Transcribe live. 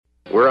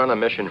We're on a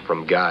mission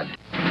from God.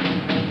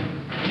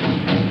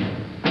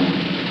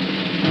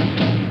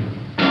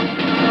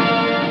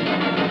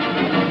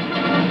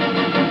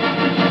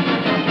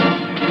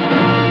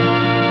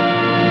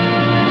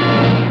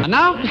 And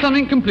now for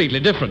something completely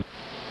different.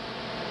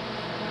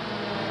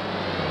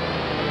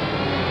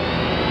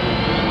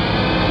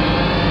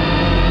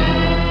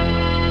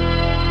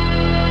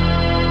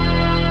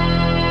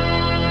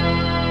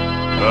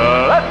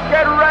 Let's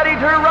get ready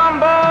to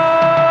rumble!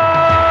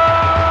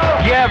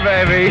 Yeah,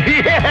 baby,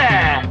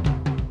 yeah!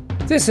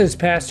 This is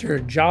Pastor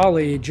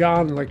Jolly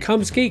John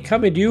Lekumsky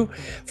coming to you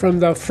from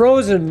the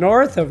frozen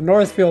north of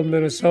Northfield,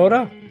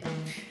 Minnesota.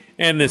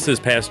 And this is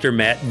Pastor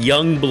Matt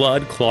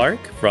Youngblood Clark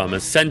from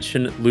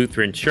Ascension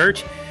Lutheran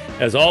Church,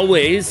 as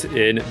always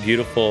in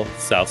beautiful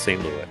South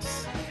St.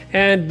 Louis.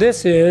 And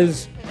this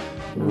is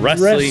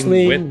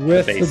Wrestling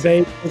with the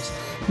Basics.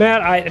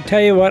 Matt, I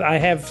tell you what, I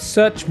have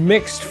such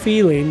mixed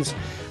feelings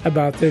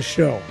about this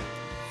show.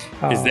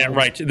 Is that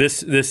right?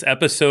 This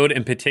episode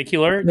in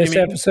particular? This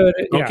episode,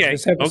 yeah. Okay.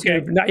 This episode,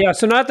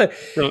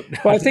 okay.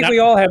 Well, I think we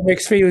all have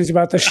mixed feelings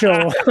about the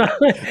show.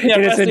 Yeah,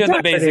 Wrestling with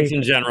the Basics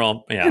in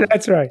general. Yeah,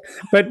 that's right.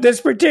 But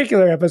this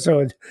particular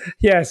episode,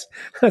 yes,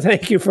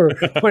 thank you for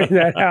pointing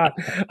that out.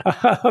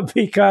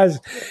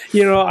 Because,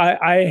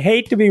 I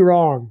hate to be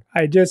wrong.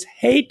 I just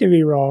hate to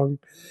be wrong.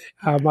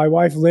 My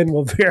wife, Lynn,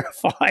 will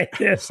verify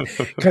this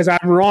because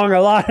I'm wrong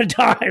a lot of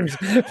times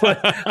when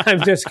I'm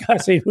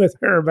discussing with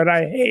her, but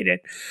I hate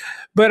it.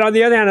 But on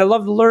the other hand, I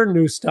love to learn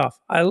new stuff.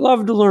 I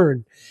love to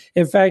learn.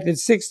 In fact, at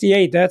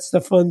 68, that's the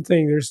fun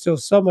thing. There's still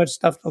so much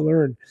stuff to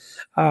learn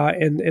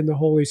in the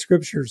Holy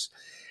Scriptures.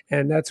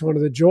 And that's one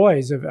of the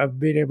joys of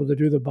being able to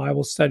do the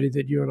Bible study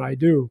that you and I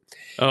do.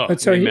 Oh, but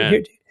so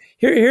amen.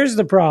 Here's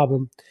the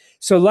problem.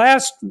 So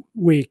last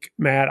week,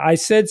 Matt, I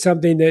said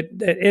something that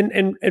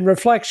in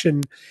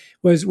reflection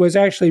was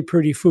actually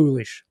pretty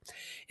foolish.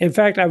 In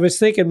fact, I was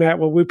thinking, Matt,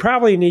 what we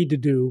probably need to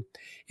do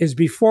is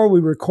before we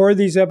record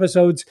these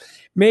episodes,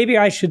 maybe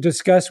I should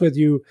discuss with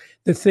you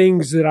the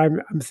things that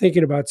I'm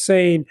thinking about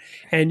saying,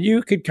 and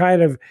you could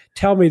kind of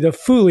tell me the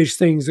foolish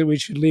things that we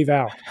should leave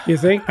out. You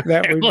think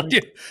that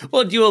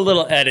we'll do a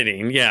little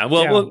editing? Yeah.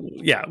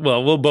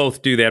 We'll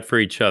both do that for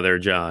each other,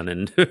 John.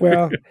 And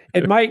well,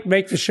 it might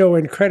make the show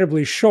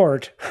incredibly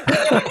short.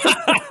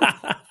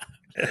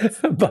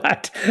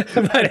 but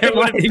there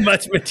wouldn't be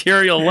much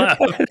material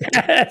left.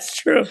 That's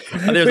true.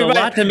 There's a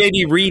lot to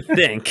maybe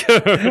rethink.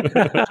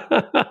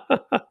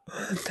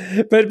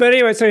 But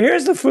anyway, so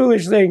here's the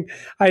foolish thing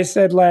I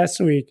said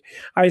last week.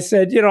 I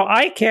said,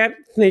 I can't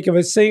think of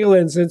a single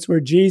instance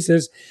where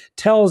Jesus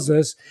tells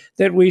us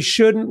that we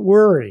shouldn't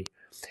worry.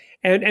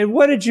 And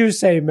what did you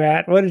say,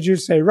 Matt? What did you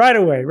say right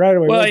away?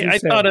 Well, I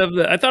thought of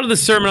the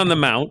Sermon on the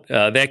Mount.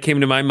 That came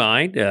to my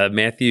mind.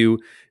 Matthew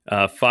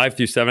 5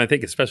 through 7, I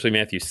think, especially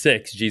Matthew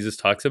 6, Jesus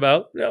talks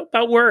about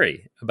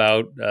worry,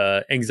 about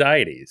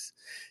anxieties,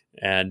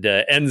 and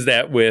ends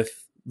that with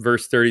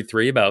verse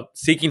 33 about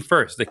seeking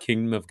first the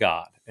kingdom of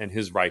God and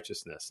his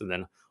righteousness, and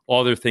then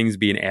all other things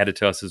being added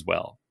to us as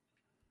well.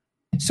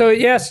 So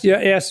yes,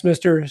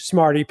 Mr.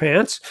 Smarty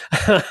Pants.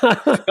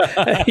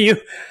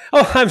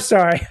 I'm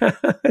sorry.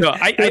 No,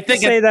 I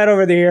think say that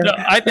over the air. No,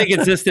 I think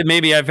it's just that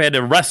maybe I've had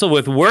to wrestle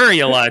with worry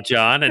a lot,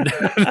 John, and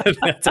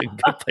that's a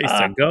good place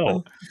to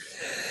go.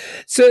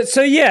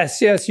 So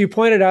yes, you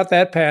pointed out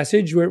that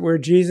passage where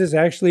Jesus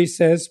actually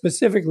says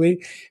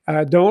specifically,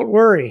 don't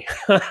worry.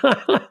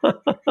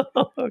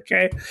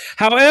 Okay.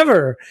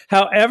 However,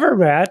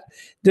 Matt,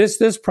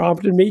 this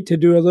prompted me to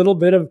do a little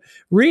bit of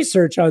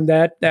research on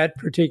that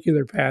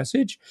particular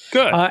passage.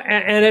 Good.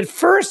 And at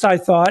first I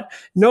thought,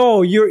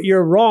 no,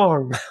 you're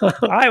wrong.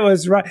 I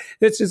was right.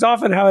 This is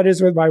often how it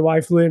is with my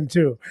wife, Lynn,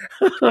 too.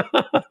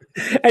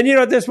 And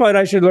at this point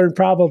I should learn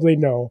probably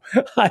no.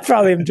 I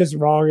probably am just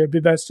wrong. It'd be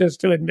best just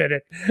to admit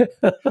it.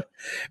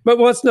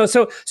 But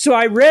so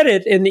I read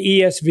it in the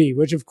ESV,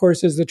 which of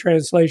course is the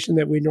translation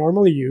that we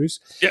normally use.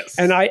 Yes.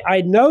 And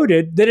I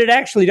noted that it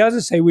actually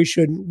doesn't say we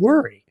shouldn't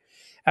worry.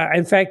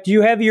 In fact, do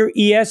you have your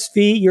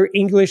ESV, your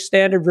English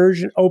Standard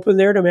Version, open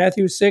there to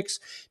Matthew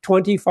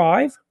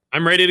 6:25?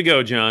 I'm ready to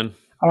go, John.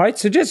 All right,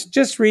 so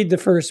just read the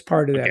first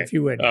part of that, if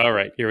you would. All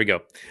right, here we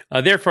go.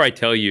 Therefore, I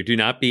tell you, do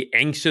not be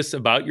anxious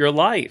about your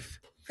life.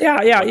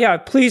 Yeah.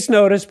 Please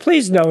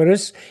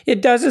notice,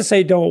 it doesn't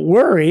say don't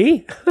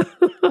worry,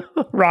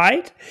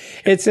 right?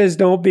 It says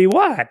don't be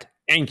what?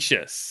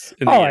 Anxious.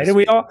 All right, and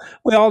we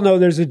all know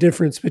there's a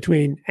difference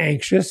between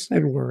anxious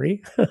and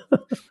worry.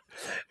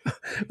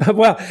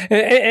 Well,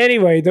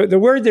 anyway, the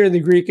word there in the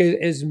Greek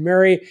is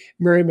merimnao.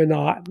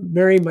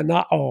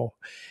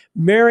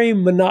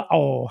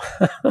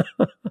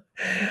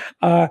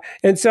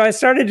 And so I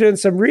started doing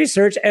some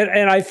research,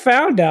 and I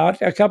found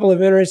out a couple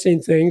of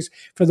interesting things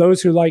for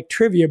those who like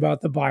trivia about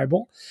the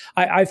Bible.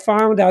 I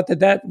found out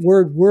that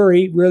word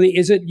worry really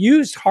isn't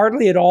used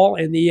hardly at all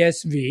in the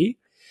ESV.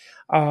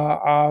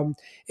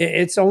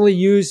 It's only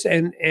used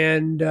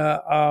in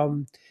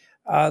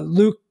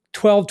Luke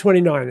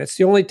 12:29. That's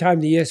the only time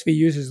the ESV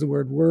uses the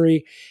word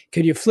worry.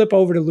 Can you flip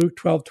over to Luke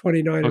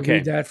 12:29 and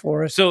read that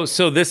for us? So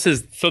that's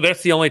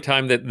the only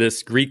time that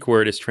this Greek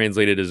word is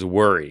translated as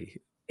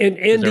worry. In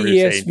the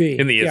ESV.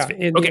 In the ESV.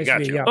 Yeah, in the okay, ESV,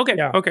 gotcha.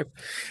 yeah. Okay.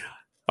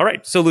 All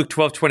right. So Luke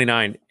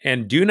 12:29,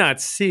 and do not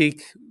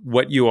seek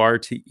what you are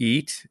to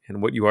eat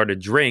and what you are to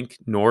drink,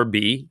 nor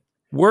be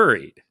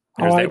worried.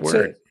 There's that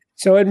word.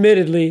 So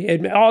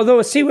admittedly,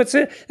 although see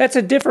that's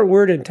a different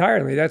word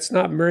entirely. That's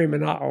not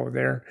merimenao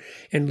there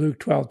in Luke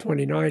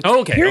 12:29.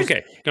 Oh,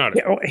 okay, got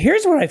it.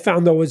 Here's what I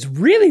found though was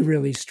really,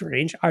 really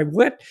strange. I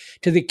went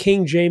to the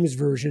King James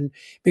version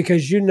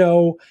because you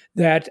know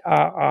that.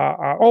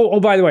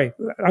 By the way,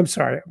 I'm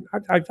sorry.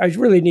 I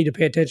really need to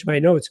pay attention to my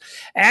notes.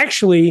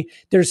 Actually,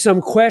 there's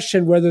some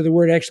question whether the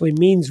word actually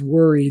means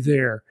worry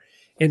there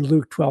in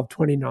Luke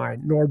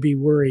 12:29, nor be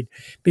worried,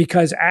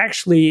 because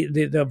actually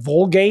the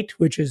Vulgate,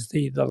 which is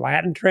the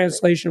Latin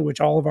translation,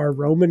 which all of our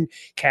Roman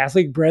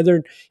Catholic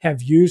brethren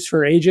have used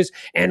for ages,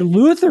 and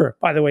Luther,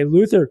 by the way,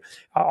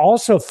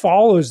 also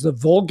follows the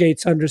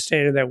Vulgate's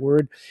understanding of that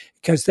word,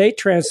 because they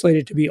translate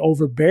it to be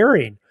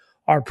overbearing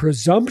or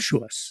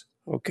presumptuous,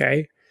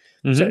 okay?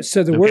 Mm-hmm.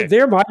 So the word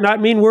there might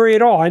not mean worry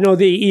at all. I know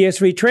the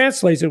ESV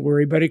translates it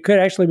worry, but it could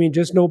actually mean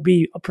just don't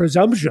be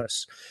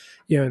presumptuous,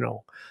 you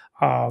know.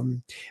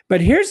 But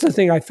here's the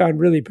thing I found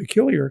really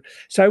peculiar.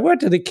 So I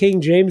went to the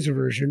King James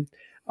version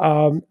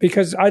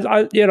because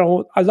I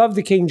love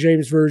the King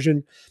James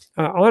version.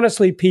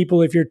 Honestly,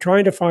 people, if you're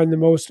trying to find the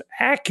most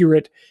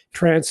accurate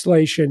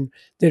translation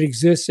that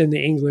exists in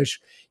the English,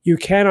 you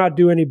cannot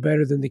do any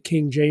better than the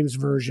King James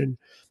version.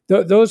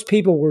 Those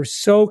people were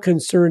so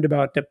concerned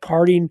about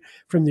departing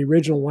from the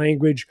original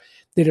language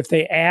that if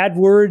they add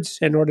words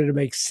in order to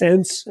make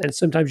sense, and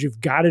sometimes you've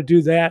got to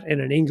do that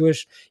in an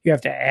English, you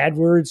have to add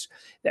words,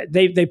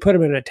 they put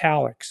them in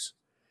italics.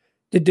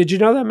 Did you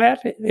know that,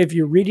 Matt? If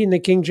you're reading the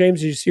King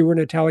James, you see we're in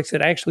italics,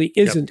 it actually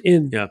isn't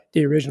in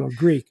the original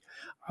Greek.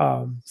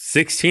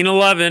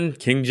 1611,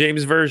 King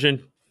James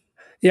Version.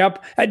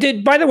 Yep.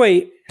 By the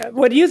way,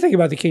 what do you think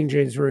about the King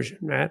James Version,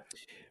 Matt?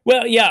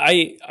 Well, yeah,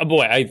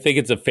 I think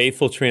it's a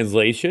faithful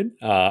translation.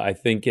 I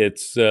think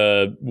it's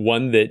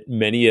one that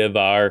many of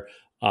our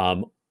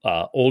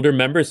older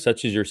members,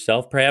 such as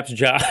yourself, perhaps,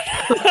 John.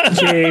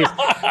 Jeez.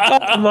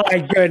 Oh,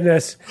 my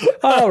goodness.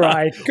 All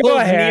right. Go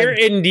ahead. Near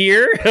and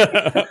dear.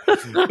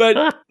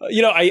 But,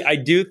 I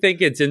do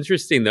think it's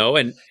interesting, though,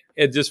 and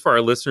just for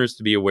our listeners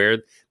to be aware,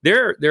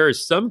 there are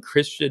some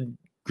Christian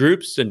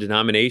groups and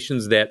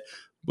denominations that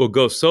will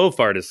go so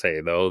far to say,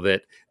 though,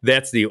 that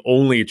that's the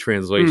only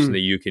translation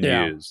that you can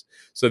use.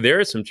 So there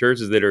are some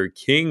churches that are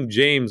King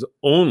James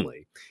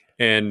only.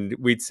 And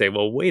we'd say,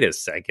 well, wait a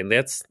second,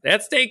 that's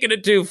taking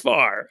it too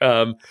far.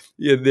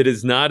 That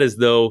is not as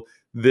though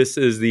this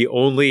is the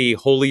only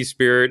Holy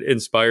Spirit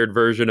inspired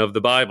version of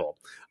the Bible.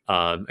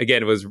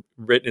 Again, it was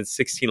written in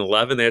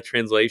 1611, that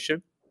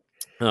translation.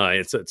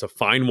 It's a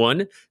fine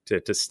one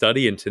to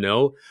study and to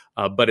know,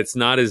 but it's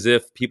not as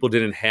if people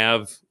didn't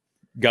have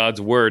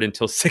God's word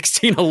until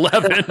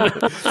 1611,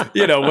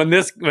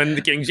 when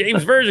the King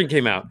James Version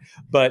came out.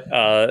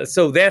 But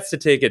so that's to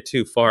take it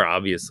too far,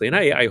 obviously. And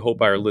I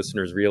hope our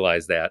listeners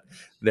realize that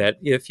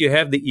if you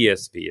have the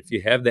ESV, if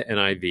you have the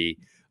NIV,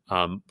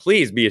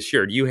 please be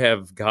assured you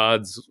have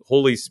God's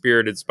Holy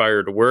Spirit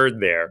inspired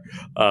word there.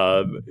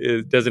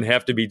 It doesn't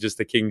have to be just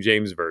the King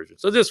James Version.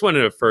 So just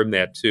wanted to affirm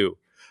that too.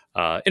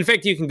 In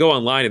fact, you can go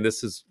online, and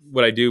this is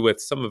what I do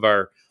with some of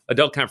our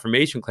adult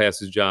confirmation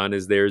classes, John,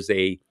 is there's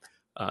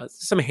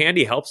some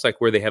handy helps, like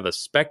where they have a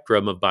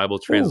spectrum of Bible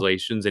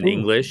translations in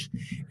English.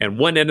 And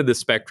one end of the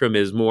spectrum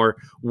is more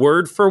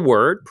word for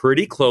word,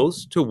 pretty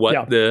close to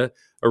what the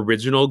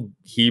original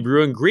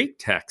Hebrew and Greek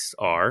texts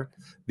are.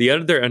 The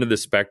other end of the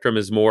spectrum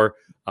is more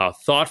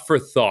thought for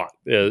thought,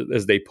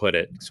 as they put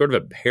it, sort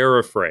of a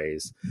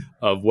paraphrase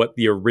of what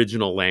the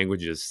original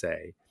languages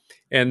say.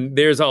 And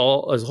there's a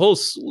whole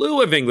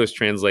slew of English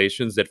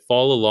translations that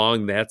fall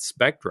along that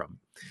spectrum.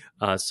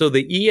 So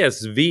the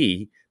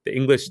ESV, the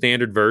English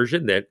Standard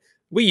Version that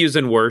we use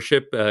in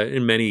worship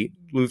in many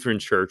Lutheran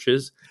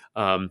churches,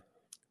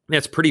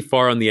 that's pretty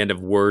far on the end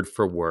of word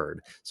for word.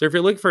 So if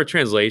you're looking for a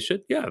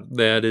translation,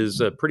 that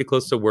is pretty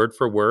close to word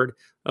for word.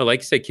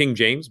 Like you say, King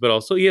James, but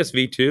also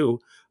ESV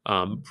too,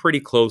 pretty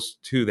close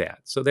to that.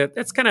 So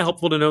that's kind of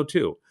helpful to know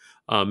too,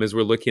 as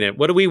we're looking at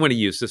what do we want to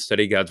use to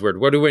study God's word?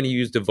 What do we want to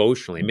use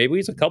devotionally? Maybe we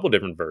use a couple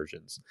different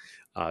versions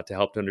to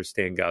help to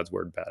understand God's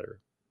word better.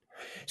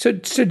 So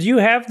do you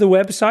have the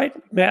website,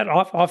 Matt,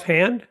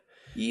 offhand?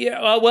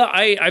 Yeah, well,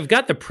 I've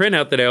got the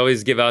printout that I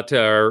always give out to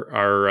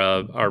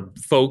our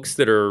folks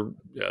that are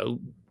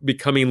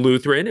becoming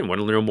Lutheran and want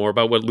to learn more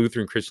about what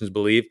Lutheran Christians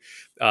believe.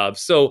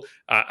 So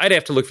I'd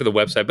have to look for the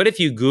website. But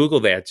if you Google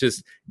that,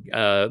 just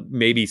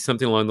maybe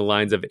something along the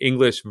lines of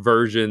English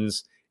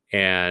versions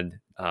and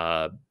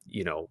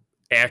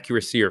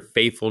accuracy or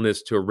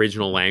faithfulness to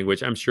original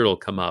language, I'm sure it'll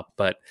come up.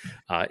 But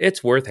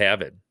it's worth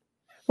having.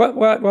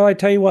 Well, I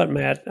tell you what,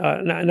 Matt.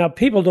 Now,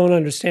 people don't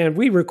understand.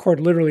 We record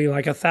literally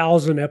like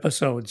 1,000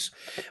 episodes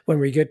when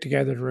we get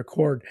together to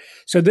record.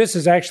 So this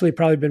has actually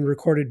probably been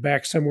recorded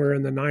back somewhere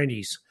in the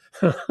 90s.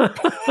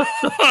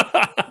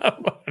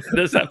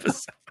 This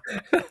episode.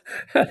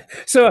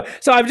 So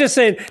I'm just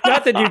saying,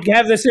 not that you'd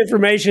have this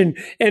information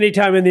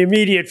anytime in the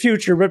immediate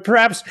future, but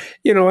perhaps,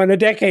 in a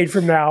decade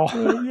from now.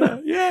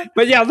 Yeah.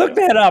 But yeah, look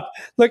that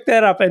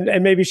up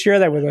and maybe share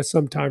that with us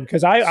sometime,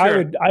 because I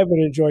would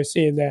enjoy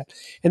seeing that.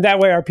 And that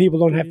way our people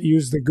don't have to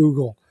use the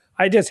Google.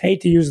 I just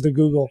hate to use the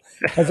Google,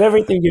 because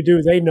everything you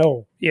do, they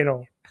know,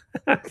 So,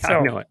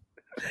 I know it.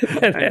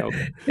 I know.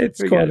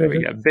 It's we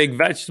got Big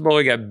Vegetable.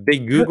 We got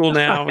Big Google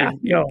now.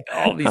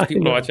 All these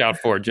people to watch out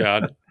for,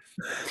 John.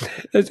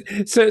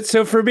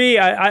 So for me,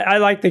 I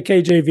like the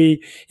KJV.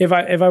 If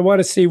I want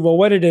to see, well,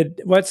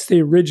 what's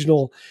the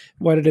original?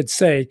 What did it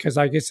say? Because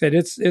like I said,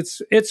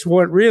 it's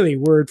what really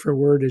word for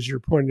word, as you're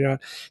pointing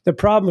out. The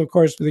problem, of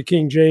course, with the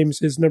King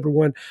James is, number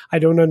one, I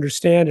don't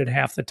understand it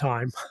half the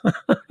time,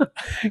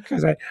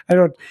 because I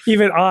don't,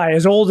 even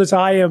as old as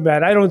I am,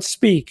 Matt, I don't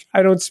speak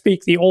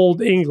the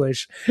old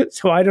English,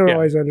 so I don't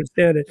always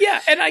understand it.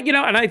 Yeah, and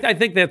I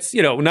think that's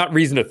not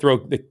reason to throw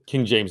the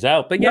King James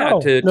out, but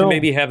to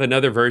maybe have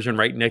another version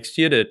right next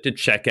to you to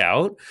check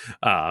out,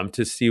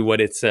 to see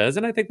what it says,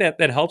 and I think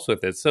that helps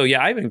with it. So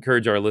yeah, I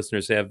encourage our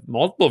listeners to have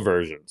multiple versions.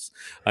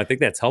 I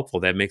think that's helpful.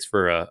 That makes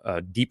for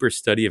a deeper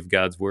study of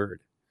God's word.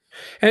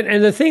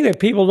 And the thing that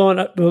people don't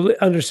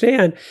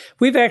understand,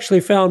 we've actually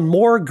found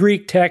more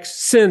Greek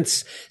texts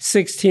since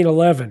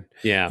 1611.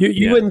 Yeah,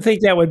 you wouldn't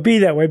think that would be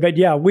that way, but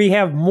we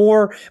have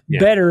more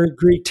better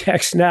Greek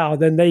texts now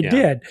than they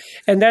did,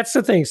 and that's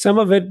the thing. Some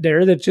of it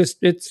there that just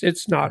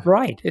it's not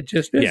right. It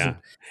just isn't. Yeah.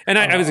 And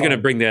I was going to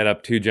bring that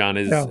up too, John.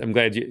 I'm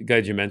glad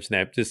you mentioned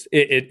that. Just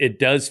it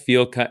does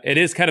feel it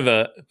is kind of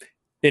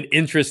an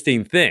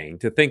interesting thing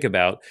to think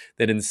about,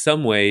 that in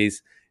some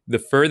ways, the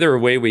further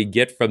away we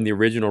get from the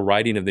original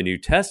writing of the New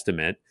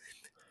Testament,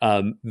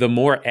 the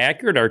more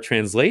accurate our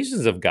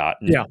translations have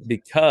gotten,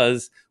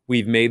 because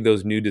we've made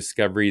those new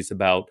discoveries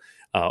about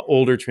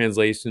older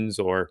translations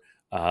or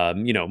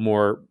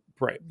more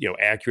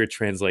accurate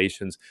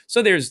translations.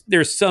 So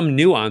there's some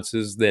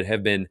nuances that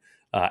have been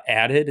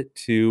added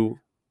to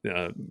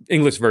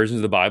English versions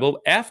of the Bible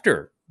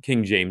after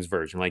King James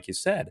Version, like you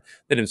said,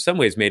 that in some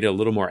ways made it a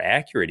little more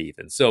accurate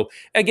even. So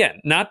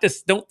again,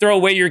 don't throw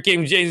away your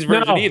King James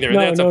Version either.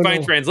 That's a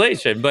fine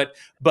translation.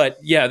 But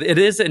yeah, it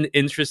is an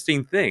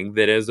interesting thing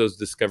that as those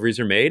discoveries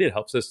are made, it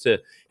helps us to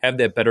have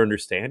that better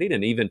understanding.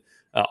 And even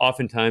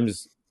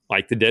oftentimes,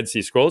 like the Dead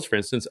Sea Scrolls, for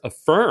instance,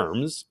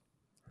 affirms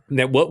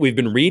that what we've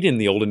been reading in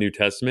the Old and New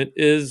Testament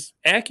is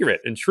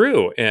accurate and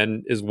true,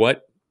 and is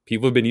what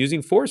people have been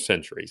using for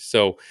centuries.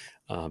 So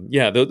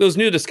those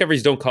new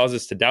discoveries don't cause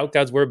us to doubt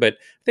God's word, but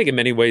I think in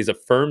many ways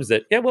affirms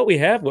that, what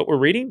we're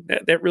reading,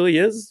 that really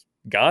is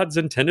God's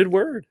intended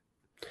word.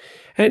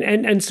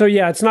 And so,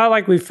 it's not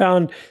like we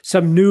found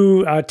some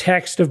new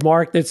text of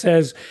Mark that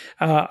says,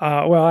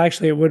 well,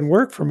 actually, it wouldn't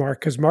work for Mark,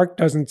 because Mark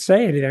doesn't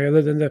say anything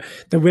other than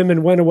the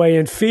women went away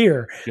in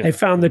fear. Yeah. They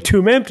found the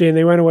tomb empty and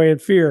they went away in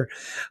fear.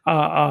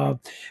 But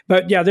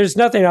there's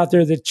nothing out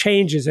there that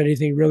changes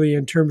anything really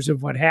in terms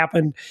of what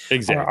happened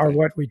or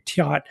what we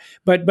taught.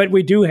 But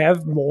we do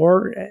have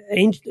more.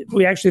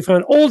 We actually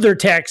found older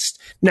texts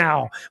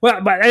now. Well,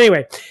 but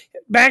anyway,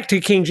 back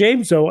to King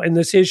James, though, and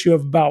this issue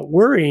about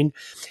worrying.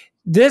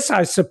 This I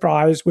was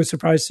surprised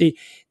to see.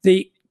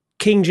 The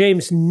King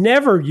James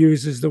never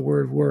uses the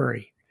word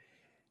worry.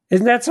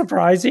 Isn't that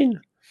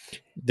surprising?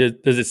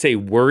 Does it say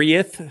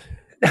worrieth?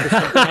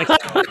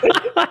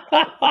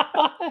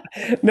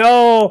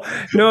 No.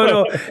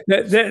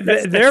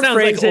 Their sounds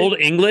phrase like Old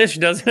English,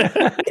 doesn't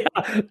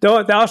it?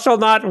 Thou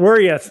shalt not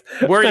worrieth.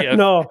 Worrieth.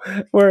 No.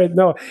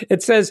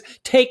 It says,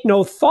 take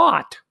no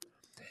thought.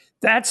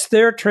 That's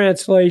their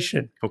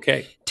translation.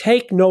 Okay.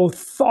 Take no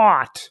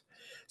thought.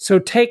 So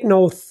take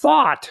no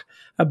thought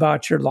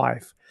about your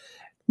life.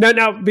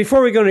 Now,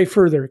 before we go any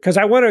further, because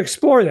I want to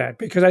explore that,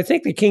 because I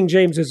think the King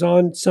James is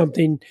on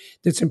something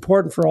that's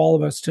important for all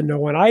of us to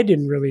know, and I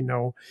didn't really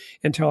know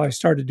until I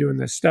started doing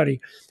this study.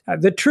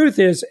 The truth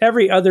is,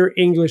 every other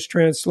English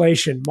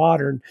translation,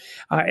 modern,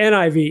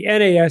 NIV,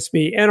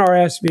 NASB,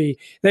 NRSV,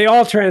 they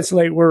all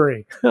translate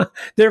worry.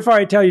 Therefore,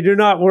 I tell you, do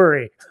not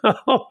worry.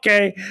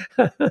 Okay?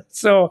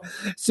 So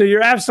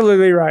you're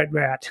absolutely right,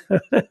 Matt.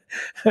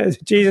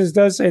 Jesus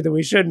does say that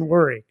we shouldn't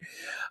worry.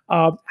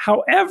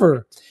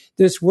 However,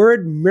 this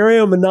word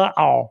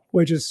merimenao,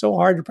 which is so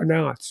hard to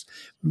pronounce,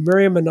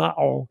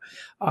 merimenao,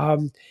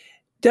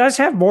 does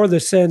have more the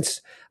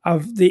sense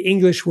of the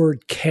English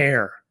word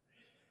care.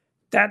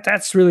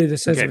 That's really the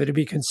sense of it, to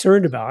be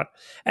concerned about.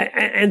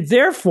 And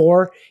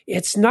therefore,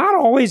 it's not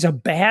always a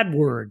bad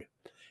word.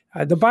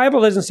 The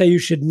Bible doesn't say you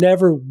should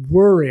never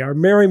worry, or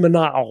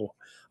merimenao,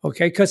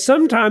 okay? Because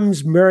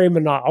sometimes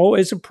merimenao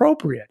is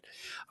appropriate.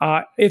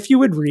 If you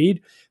would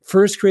read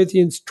 1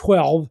 Corinthians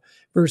 12,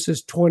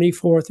 verses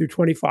 24 through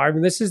 25,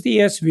 and this is the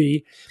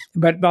ESV,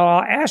 but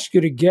I'll ask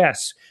you to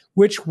guess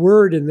which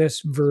word in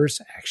this verse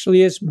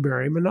actually is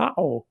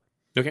merimenao.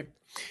 Okay.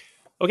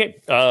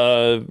 Okay,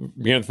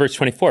 verse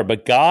 24.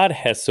 But God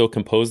has so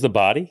composed the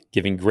body,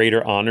 giving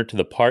greater honor to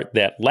the part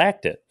that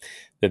lacked it,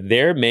 that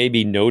there may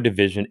be no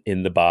division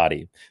in the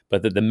body,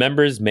 but that the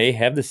members may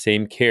have the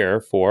same care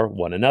for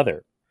one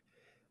another.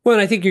 Well,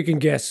 and I think you can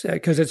guess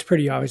because it's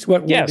pretty obvious.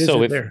 What word is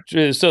it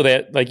there? So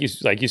that, like you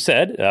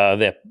said,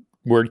 that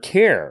word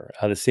care,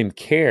 the same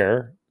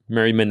care,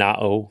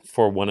 merimenao,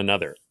 for one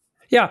another.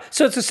 Yeah,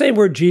 so it's the same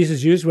word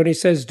Jesus used when he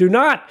says, do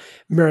not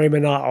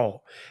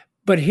merimenao.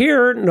 But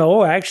here,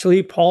 no,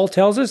 actually, Paul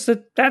tells us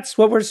that that's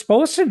what we're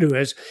supposed to do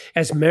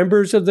as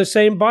members of the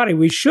same body.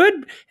 We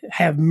should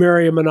have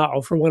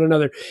merimenao for one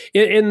another.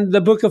 In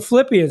the book of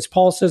Philippians,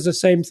 Paul says the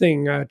same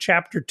thing,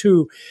 chapter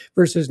 2,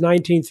 verses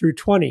 19 through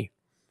 20.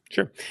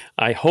 Sure.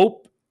 I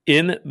hope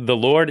in the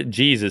Lord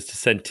Jesus to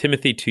send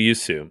Timothy to you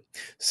soon,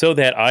 so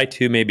that I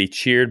too may be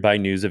cheered by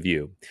news of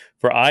you.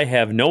 For I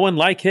have no one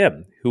like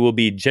him who will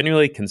be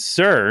genuinely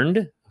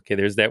concerned. Okay,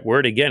 there's that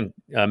word again,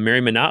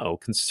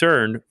 merimenao,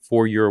 concerned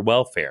for your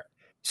welfare.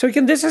 So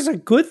again, this is a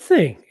good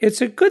thing.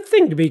 It's a good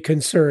thing to be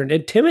concerned.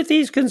 And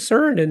Timothy's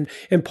concerned,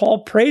 and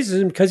Paul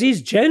praises him because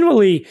he's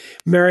genuinely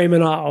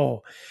merimenao.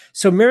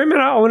 So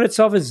merimenao in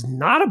itself is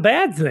not a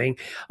bad thing.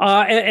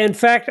 In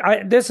fact,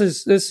 this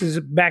is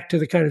back to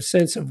the kind of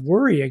sense of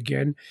worry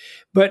again.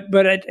 But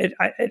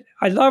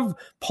I love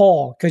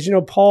Paul because,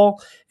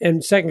 Paul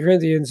in 2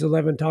 Corinthians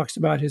 11 talks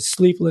about his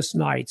sleepless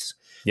nights.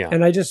 Yeah.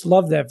 And I just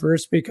love that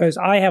verse because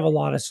I have a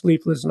lot of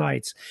sleepless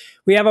nights.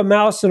 We have a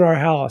mouse in our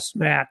house,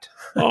 Matt.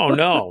 Oh,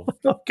 no.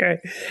 Okay.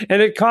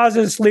 And it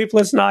causes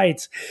sleepless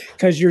nights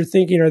because you're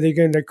thinking, are they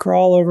going to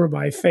crawl over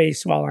my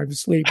face while I'm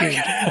sleeping?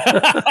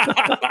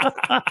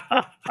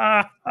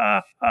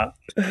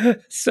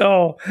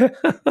 So,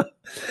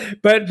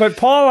 but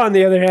Paul, on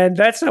the other hand,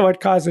 that's not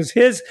what causes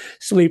his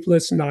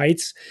sleepless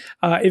nights.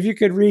 If you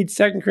could read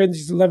 2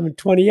 Corinthians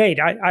 11:28,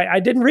 I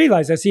didn't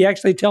realize this. He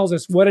actually tells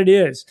us what it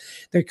is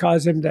that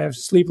caused him to have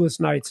sleepless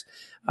nights.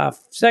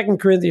 2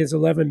 Corinthians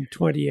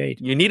 11:28.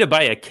 You need to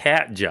buy a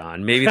cat,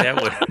 John. Maybe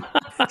that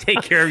would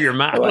take care of your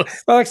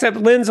mouse. Well, except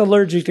Lynn's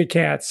allergic to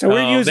cats, so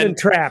we're using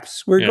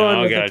traps. We're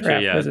going with the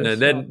trap business.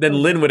 Then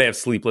Lynn would have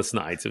sleepless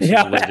nights if she's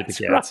allergic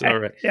to cats. Right. All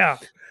right. Yeah.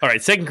 All right,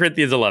 2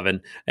 Corinthians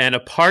 11. And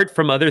apart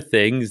from other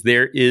things,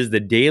 there is the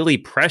daily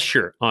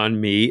pressure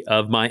on me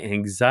of my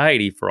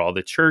anxiety for all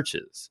the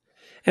churches.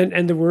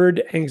 And the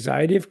word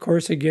anxiety, of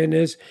course, again,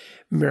 is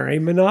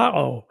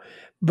merimenao.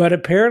 But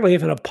apparently,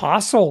 if an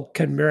apostle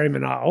can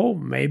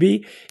merimenao,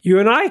 maybe you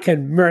and I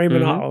can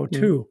merimenao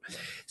too.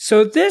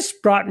 So this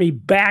brought me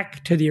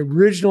back to the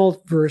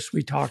original verse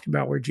we talked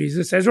about where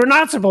Jesus says we're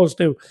not supposed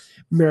to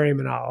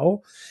merimenao.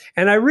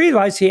 And I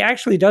realized he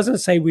actually doesn't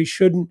say we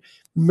shouldn't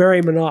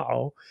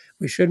merimenao,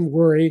 we shouldn't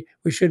worry,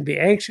 we shouldn't be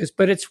anxious,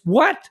 but it's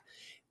what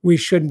we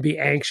shouldn't be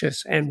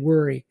anxious and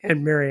worry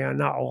and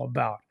merimenao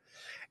about.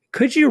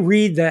 Could you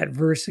read that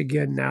verse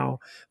again now,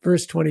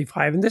 verse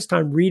 25, and this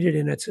time read it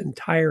in its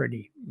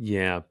entirety?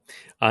 Yeah.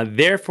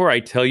 Therefore,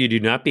 I tell you, do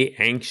not be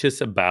anxious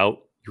about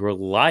your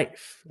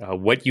life,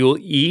 what you will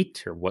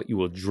eat or what you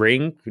will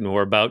drink,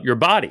 nor about your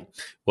body,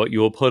 what you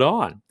will put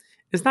on.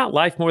 Is not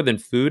life more than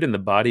food and the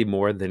body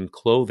more than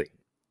clothing?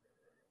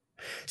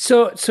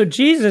 So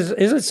Jesus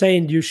isn't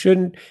saying you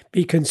shouldn't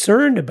be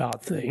concerned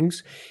about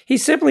things.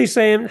 He's simply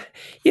saying,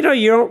 you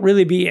don't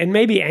really be, and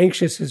maybe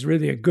anxious is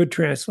really a good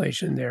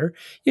translation there.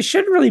 You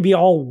shouldn't really be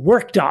all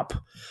worked up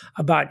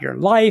about your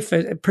life,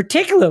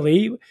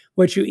 particularly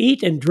what you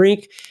eat and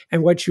drink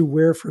and what you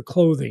wear for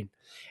clothing.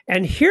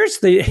 And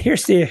here's the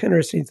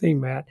interesting thing,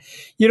 Matt.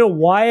 You know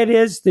why it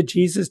is that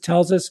Jesus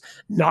tells us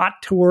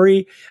not to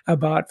worry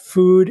about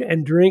food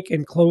and drink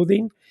and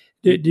clothing?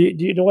 Do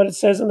you know what it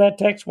says in that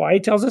text? Why he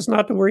tells us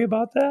not to worry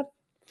about that?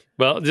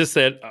 Well, just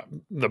that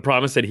the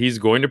promise that he's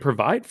going to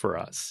provide for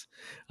us.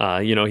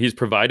 He's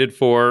provided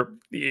for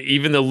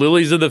even the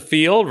lilies of the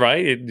field,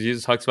 right?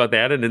 Jesus talks about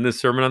that, and in the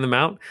Sermon on the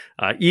Mount,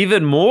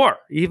 even more,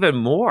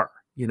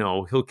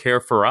 he'll care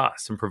for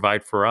us and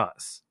provide for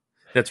us.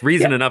 That's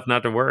reason enough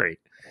not to worry.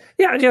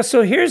 Yeah.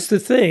 So here's the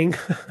thing.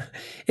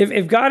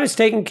 If God is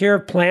taking care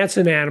of plants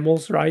and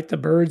animals, right, the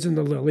birds and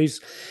the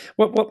lilies,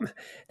 what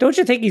don't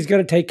you think he's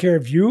going to take care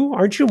of you?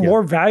 Aren't you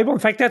more valuable? In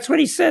fact, that's what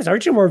he says.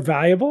 Aren't you more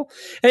valuable?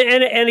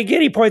 And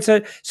again, he points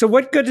out, so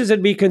what good does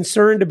it be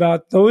concerned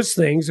about those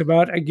things,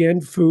 about, again,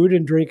 food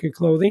and drink and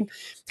clothing?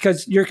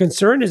 Because your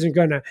concern isn't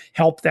going to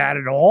help that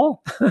at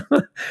all.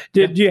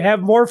 Do you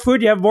have more food?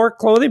 Do you have more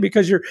clothing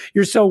because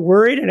you're so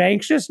worried and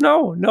anxious?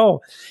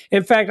 No.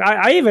 In fact,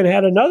 I even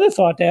had another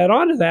thought to add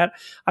on to that.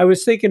 I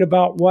was thinking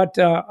about what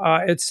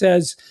it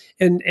says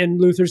in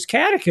Luther's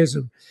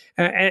Catechism.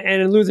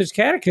 And in Luther's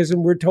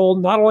Catechism, we're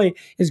told not only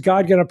is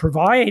God going to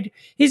provide,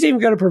 he's even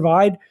going to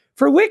provide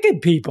for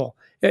wicked people.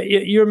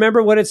 You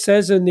remember what it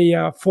says in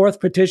the fourth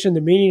petition,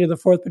 the meaning of the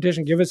fourth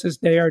petition, give us this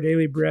day our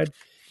daily bread.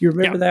 You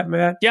remember that,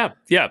 Matt? Yeah.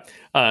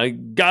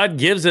 God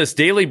gives us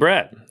daily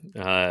bread,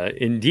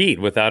 indeed,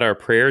 without our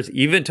prayers,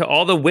 even to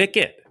all the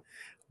wicked.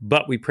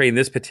 But we pray in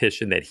this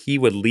petition that he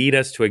would lead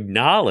us to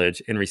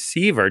acknowledge and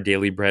receive our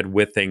daily bread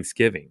with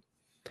thanksgiving.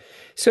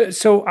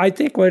 So I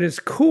think what is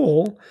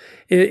cool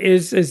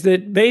is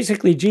that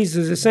basically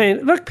Jesus is saying,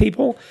 look,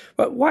 people,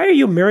 but why are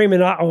you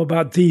Mary-Monotto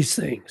about these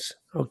things?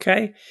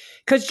 Okay?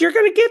 Because you're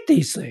going to get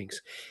these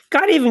things.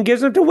 God even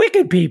gives them to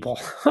wicked people.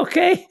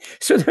 Okay?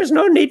 So there's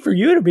no need for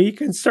you to be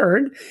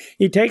concerned.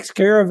 He takes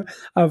care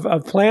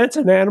of plants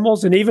and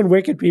animals and even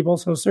wicked people.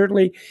 So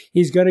certainly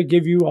he's going to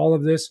give you all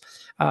of this.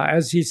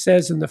 As he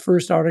says in the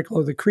first article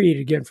of the Creed,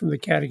 again from the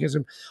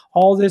Catechism,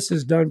 all this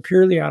is done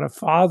purely out of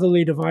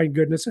fatherly divine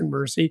goodness and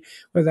mercy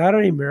without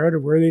any merit or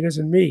worthiness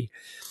in me.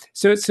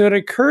 So it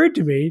occurred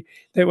to me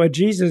that what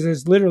Jesus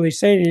is literally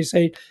saying,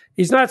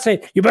 he's not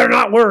saying, you better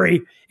not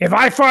worry. If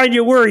I find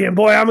you worrying,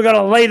 boy, I'm going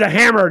to lay the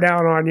hammer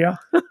down on you.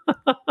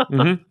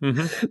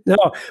 No,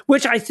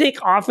 which I think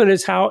often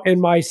is how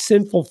in my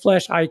sinful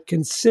flesh I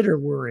consider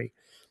worry.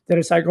 That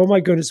it's like, oh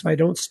my goodness, if I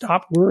don't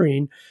stop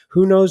worrying,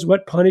 who knows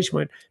what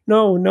punishment?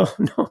 No.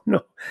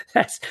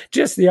 That's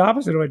just the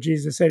opposite of what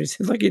Jesus said. He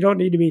said, look, you don't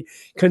need to be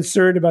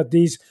concerned about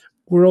these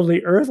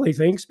worldly, earthly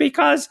things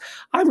because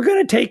I'm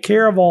going to take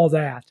care of all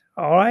that.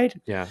 All right?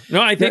 Yeah.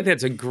 No, I think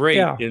that's a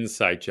great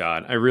insight,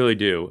 John. I really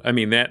do. I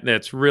mean,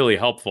 that's really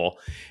helpful.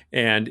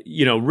 And,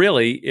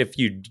 really, if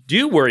you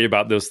do worry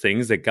about those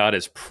things that God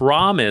has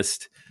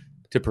promised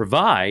to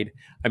provide,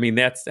 I mean,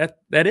 that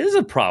is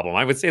a problem.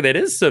 I would say that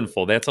is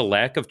sinful. That's a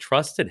lack of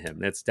trust in him.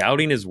 That's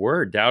doubting his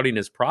word, doubting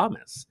his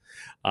promise.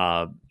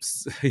 But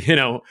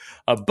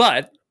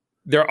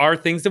there are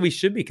things that we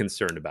should be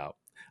concerned about,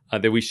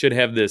 that we should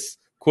have this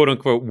quote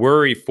unquote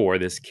worry for,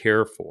 this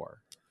care for.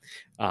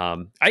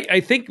 I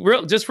think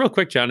real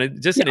quick, John,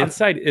 an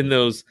insight in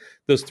those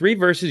three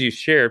verses you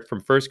shared from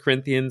 1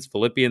 Corinthians,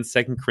 Philippians,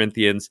 2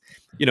 Corinthians,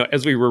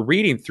 as we were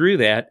reading through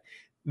that,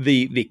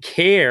 the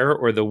care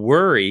or the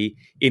worry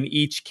in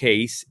each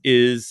case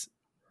is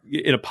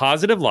in a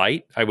positive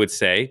light, I would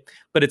say,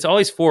 but it's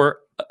always for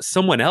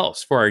someone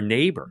else, for our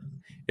neighbor.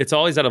 It's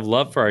always out of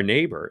love for our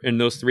neighbor in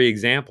those three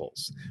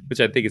examples, which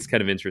I think is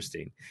kind of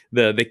interesting.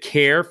 The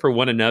care for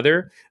one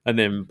another, and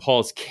then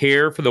Paul's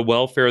care for the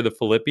welfare of the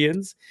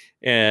Philippians,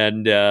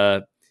 and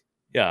then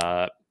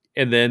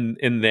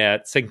in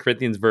that 2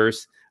 Corinthians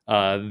verse,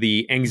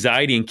 the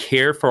anxiety and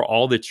care for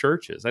all the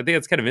churches. I think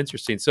that's kind of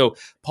interesting. So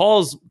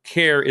Paul's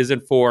care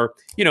isn't for,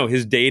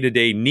 his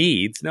day-to-day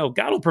needs. No,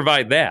 God will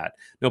provide that.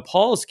 No,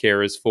 Paul's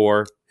care is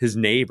for his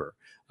neighbor,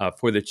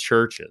 for the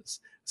churches.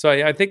 So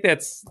I think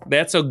that's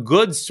a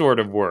good sort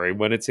of worry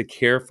when it's a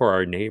care for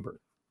our neighbor.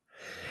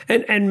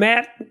 And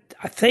Matt,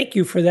 I thank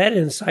you for that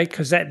insight,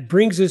 because that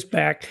brings us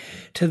back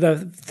to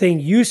the thing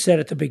you said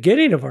at the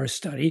beginning of our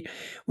study,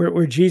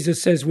 where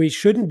Jesus says we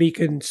shouldn't be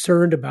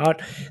concerned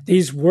about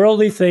these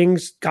worldly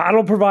things. God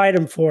will provide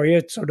them for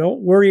you, so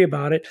don't worry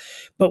about it.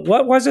 But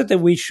what was it that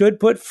we should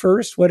put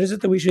first? What is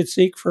it that we should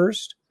seek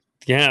first?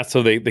 Yeah,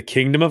 so the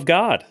kingdom of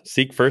God.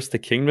 Seek first the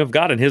kingdom of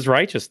God and his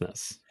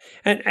righteousness.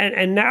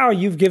 And now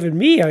you've given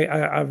me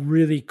a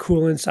really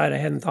cool insight I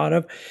hadn't thought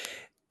of.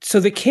 So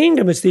the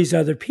kingdom is these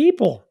other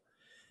people.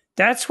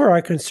 That's where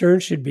our concern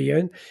should be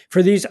in,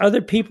 for these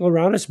other people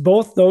around us,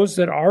 both those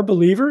that are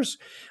believers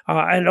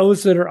and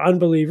those that are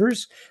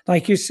unbelievers.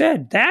 Like you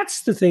said,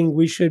 that's the thing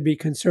we should be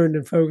concerned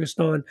and focused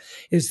on,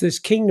 is this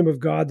kingdom of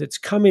God that's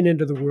coming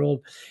into the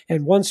world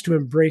and wants to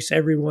embrace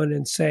everyone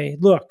and say,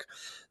 look,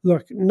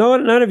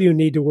 none of you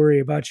need to worry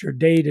about your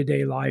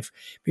day-to-day life,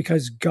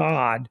 because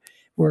God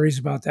worries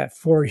about that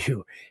for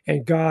you,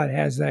 and God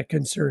has that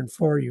concern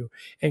for you,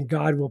 and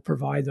God will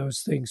provide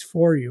those things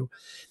for you.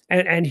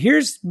 And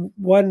here's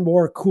one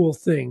more cool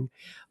thing.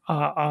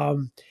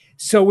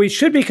 So we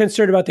should be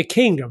concerned about the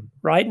kingdom,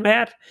 right,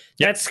 Matt?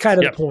 That's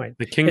kind of the point.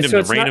 The kingdom,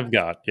 so the reign of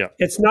God. Yeah.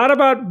 It's not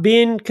about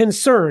being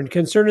concerned.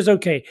 Concern is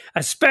okay,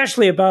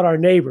 especially about our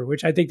neighbor,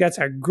 which I think that's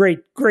a great,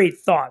 great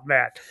thought,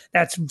 Matt.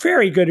 That's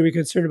very good to be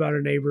concerned about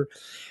our neighbor.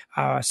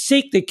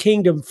 Seek the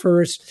kingdom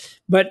first.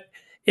 But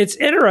it's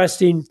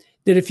interesting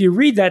that if you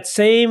read that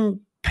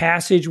same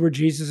passage where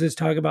Jesus is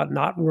talking about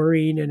not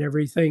worrying and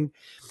everything,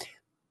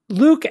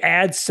 Luke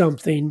adds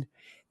something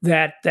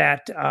that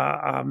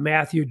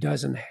Matthew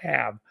doesn't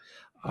have.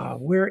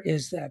 Where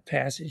is that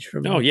passage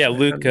from? Oh, yeah,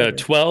 Luke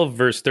 12,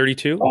 verse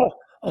 32.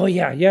 Oh,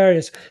 yeah, it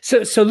is.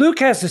 So Luke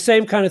has the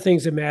same kind of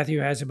things that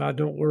Matthew has about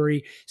don't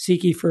worry,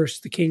 seek ye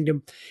first the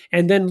kingdom.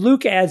 And then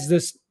Luke adds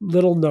this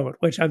little note,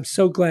 which I'm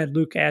so glad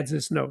Luke adds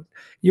this note.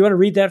 You want to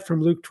read that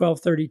from Luke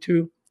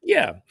 12:32?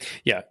 Yeah.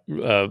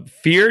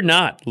 Fear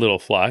not, little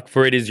flock,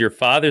 for it is your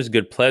Father's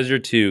good pleasure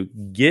to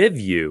give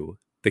you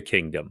the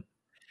kingdom.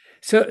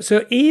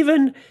 So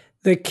even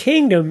the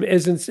kingdom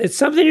it's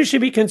something you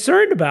should be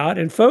concerned about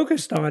and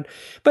focused on,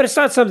 but it's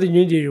not something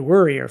you need to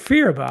worry or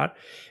fear about,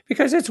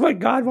 because it's what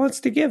God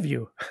wants to give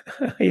you.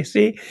 You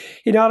see,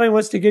 he not only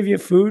wants to give you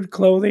food,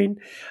 clothing,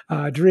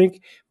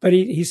 drink, but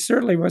he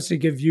certainly wants to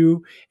give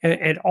you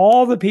and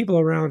all the people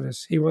around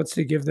us, he wants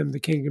to give them the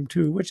kingdom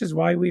too, which is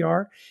why we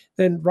are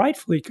then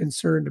rightfully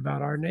concerned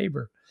about our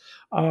neighbor.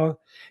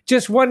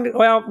 Just one.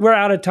 Well, we're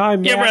out of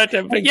time. Yeah, Matt.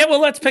 well,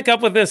 let's pick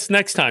up with this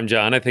next time,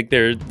 John. I think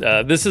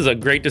this is a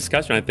great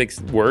discussion. I think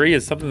worry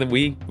is something that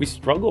we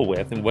struggle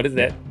with, and what does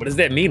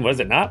that mean? What does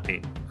it not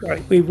mean?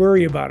 Right, we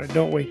worry about it,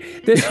 don't we?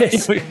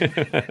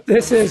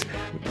 This is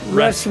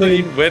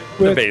wrestling with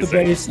the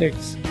basics.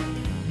 basics.